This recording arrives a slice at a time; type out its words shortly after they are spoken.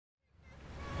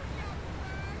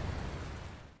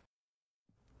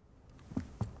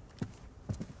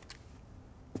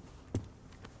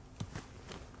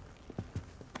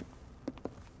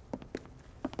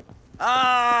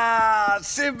Ah,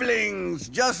 siblings,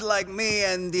 just like me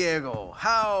and Diego.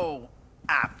 How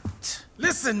apt.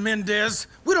 Listen, Mendez,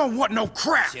 we don't want no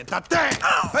crap.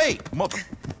 Hey, mother...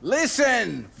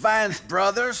 Listen, Vance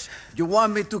brothers, you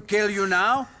want me to kill you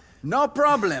now? No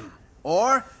problem.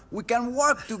 Or we can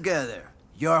work together.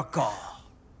 Your call.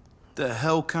 The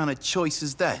hell kind of choice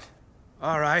is that?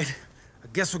 All right, I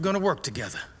guess we're gonna work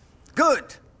together.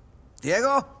 Good.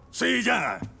 Diego? Sí,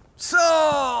 ya.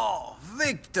 So,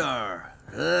 Victor,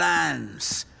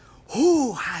 Lance,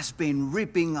 who has been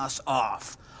ripping us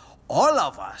off? All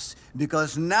of us,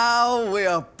 because now we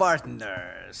are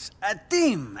partners. A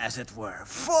team, as it were.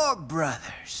 4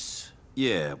 brothers.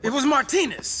 Yeah, It was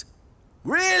Martinez.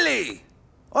 Really?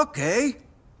 Okay.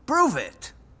 Prove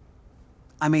it.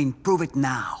 I mean, prove it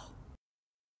now.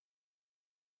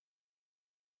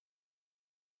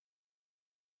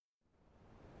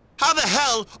 How the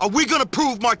hell are we gonna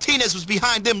prove Martinez was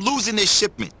behind them losing this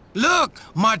shipment? Look,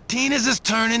 Martinez is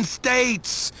turning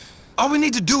states. All we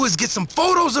need to do is get some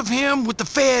photos of him with the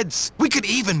feds. We could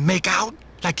even make out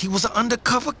like he was an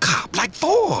undercover cop, like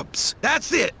Forbes.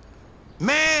 That's it.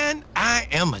 Man, I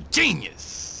am a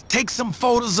genius. Take some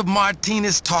photos of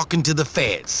Martinez talking to the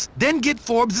feds. Then get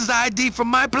Forbes' ID from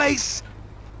my place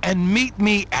and meet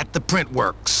me at the print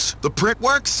works. The print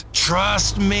works?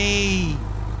 Trust me.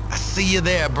 I see you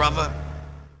there, brother.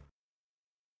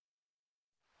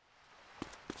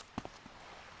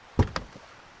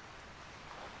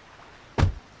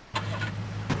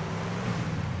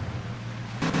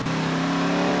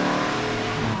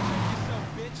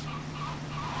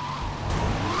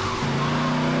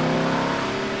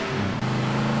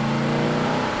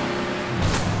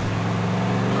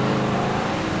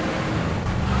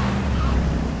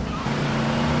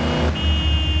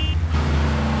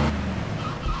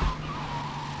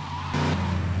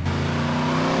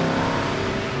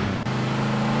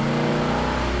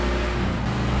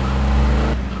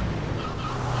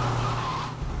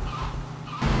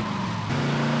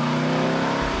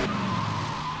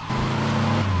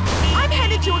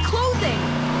 You were closing.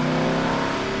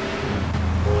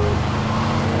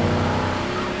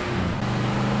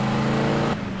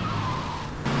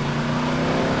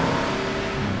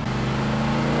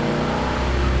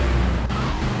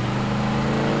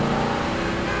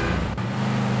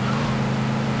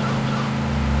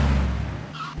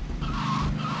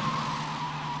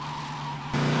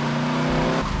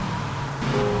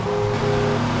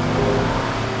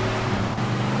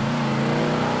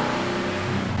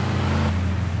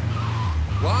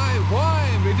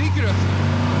 Why? Ridiculous.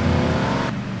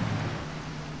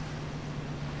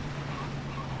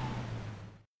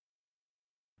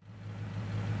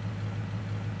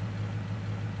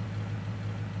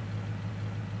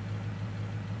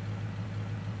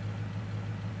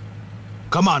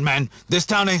 Come on, man. This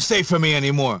town ain't safe for me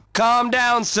anymore. Calm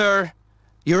down, sir.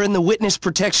 You're in the witness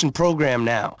protection program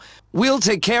now. We'll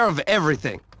take care of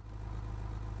everything.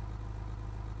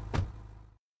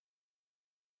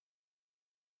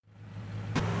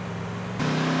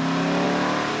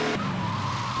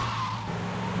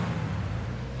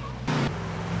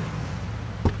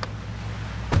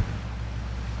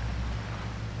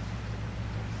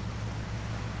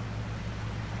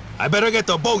 I better get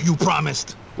the boat you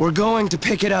promised. We're going to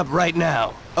pick it up right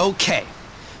now. Okay.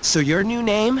 So your new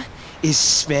name is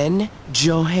Sven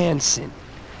Johansson,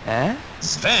 huh?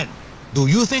 Sven, do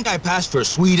you think I passed for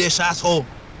Swedish, asshole?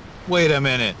 Wait a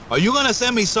minute. Are you gonna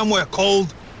send me somewhere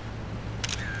cold?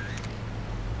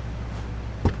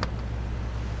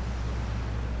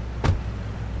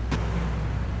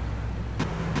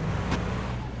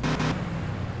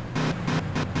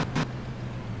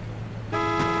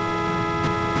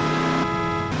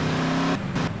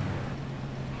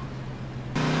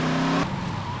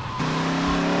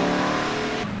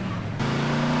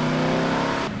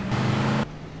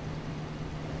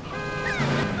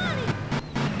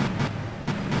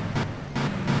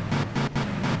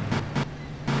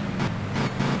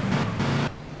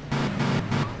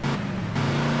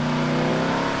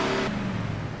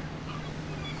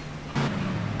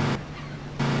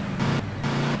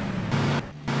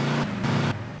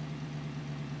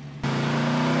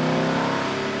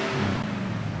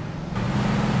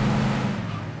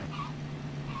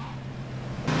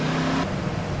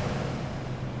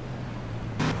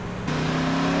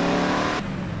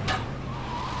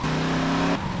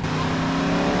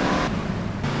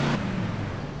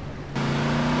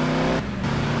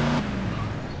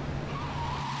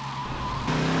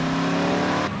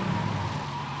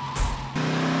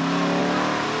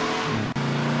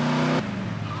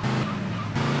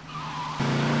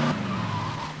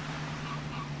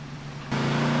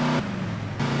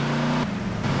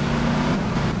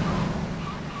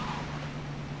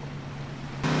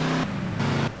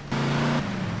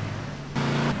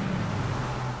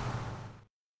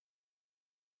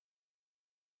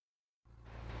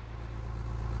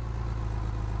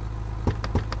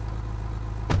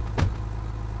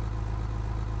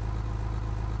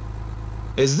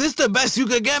 Is this the best you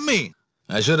could get me?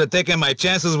 I should have taken my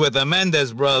chances with the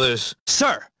Mendez brothers.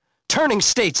 Sir, turning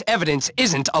state's evidence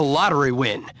isn't a lottery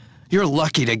win. You're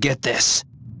lucky to get this.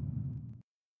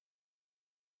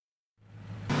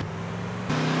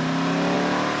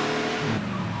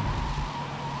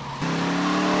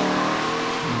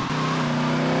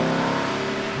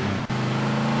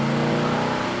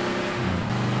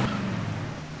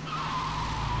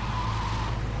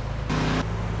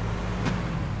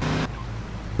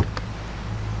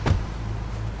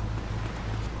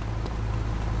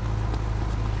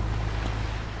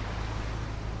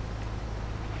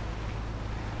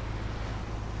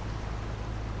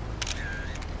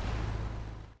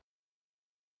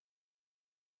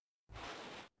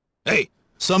 Hey,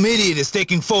 some idiot is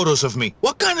taking photos of me.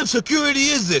 What kind of security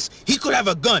is this? He could have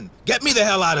a gun. Get me the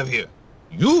hell out of here.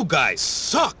 You guys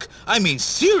suck. I mean,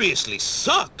 seriously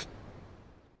suck.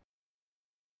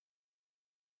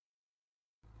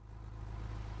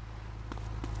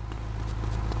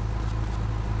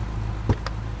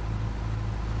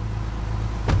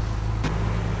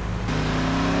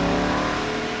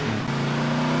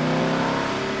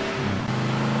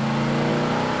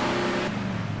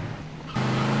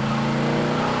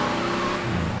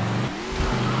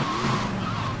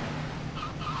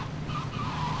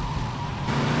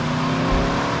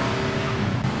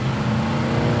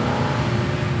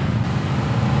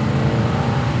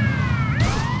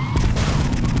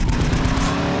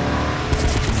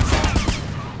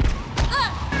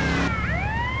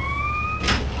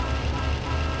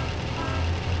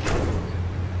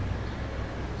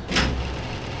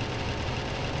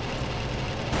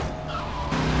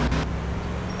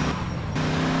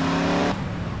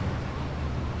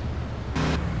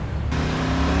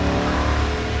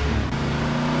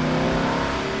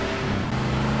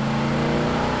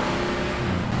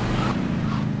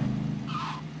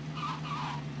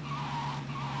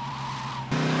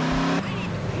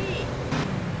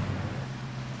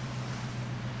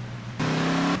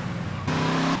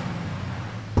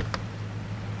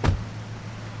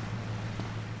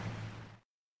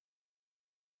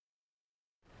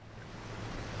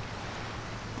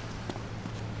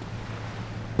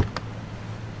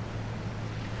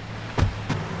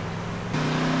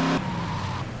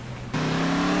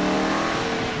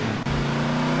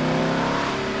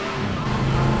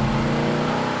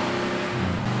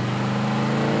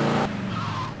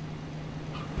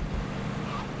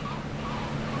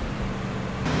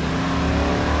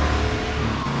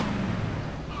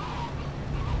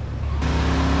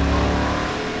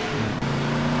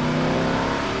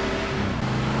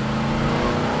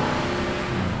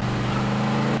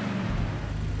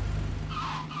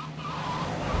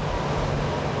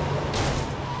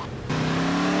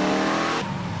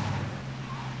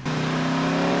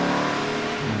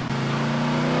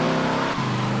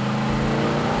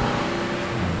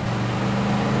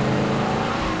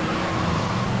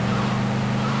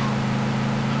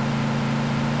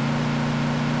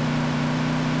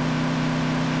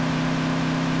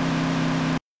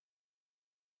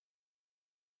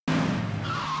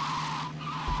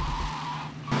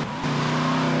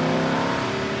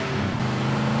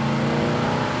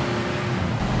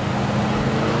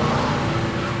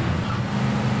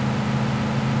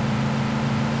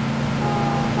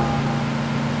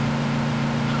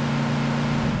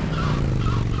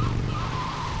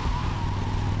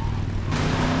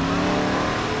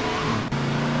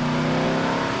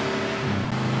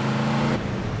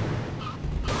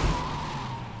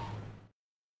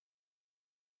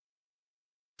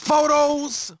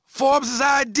 Photos? Forbes'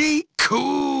 ID?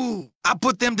 Cool. I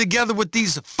put them together with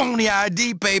these phony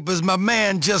ID papers my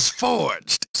man just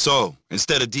forged. So,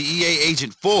 instead of DEA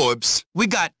agent Forbes, We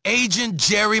got Agent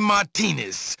Jerry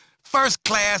Martinez. First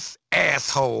class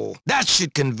asshole. That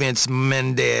should convince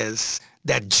Mendez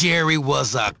that Jerry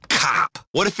was a cop.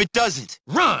 what if it doesn't?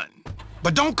 Run.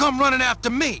 But don't come running after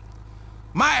me.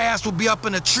 My ass will be up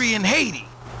in a tree in Haiti.